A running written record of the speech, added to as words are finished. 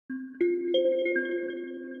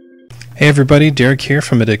Hey everybody, Derek here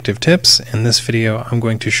from Addictive Tips. In this video I'm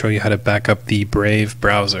going to show you how to back up the Brave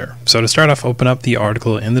browser. So to start off, open up the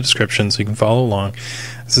article in the description so you can follow along.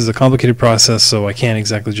 This is a complicated process, so I can't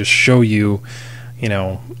exactly just show you,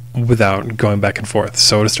 without going back and forth.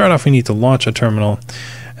 So to start off, we need to launch a terminal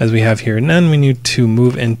as we have here, and then we need to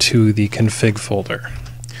move into the config folder.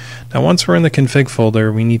 Now once we're in the config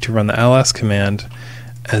folder, we need to run the ls command,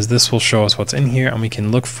 as this will show us what's in here, and we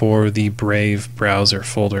can look for the Brave browser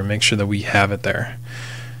folder, make sure that we have it there.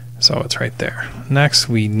 So it's right there. Next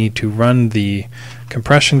we need to run the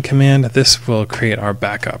compression command. This will create our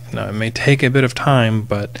backup. Now it may take a bit of time,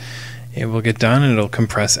 but it will get done and it'll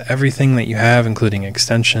compress everything that you have, including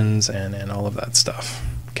extensions and all of that stuff,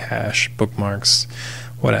 cache, bookmarks,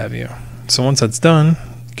 what have you. So once that's done,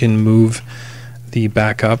 you can move the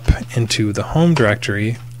backup into the home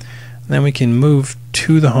directory. Then we can move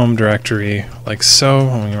to the home directory like so.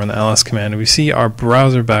 When we run the ls command, we see our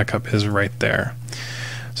browser backup is right there.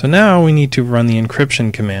 So now we need to run the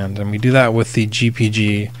encryption command, and we do that with the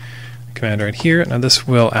gpg command right here. Now this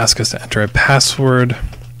will ask us to enter a password.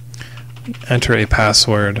 Enter a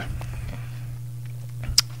password.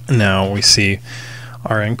 Now we see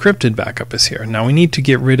our encrypted backup is here. Now we need to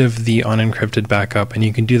get rid of the unencrypted backup, and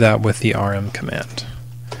you can do that with the rm command.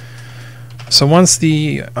 So once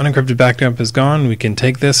the unencrypted backup is gone, we can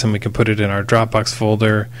take this and we can put it in our Dropbox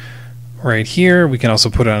folder right here. We can also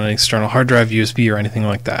put it on an external hard drive, USB, or anything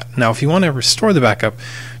like that. Now if you want to restore the backup,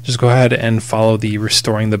 just go ahead and follow the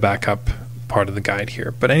restoring the backup part of the guide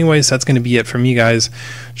here. But anyways, that's going to be it from me, guys.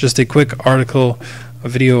 Just a quick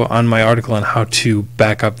video on my article on how to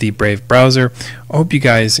back up the Brave browser. I hope you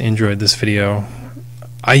guys enjoyed this video.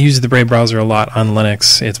 I use the Brave browser a lot on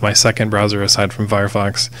Linux. It's my second browser aside from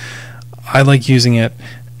Firefox. I like using it,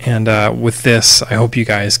 and with this I hope you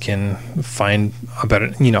guys can find a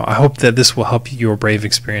better, I hope that this will help your Brave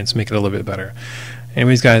experience make it a little bit better.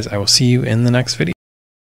 Anyways guys, I will see you in the next video.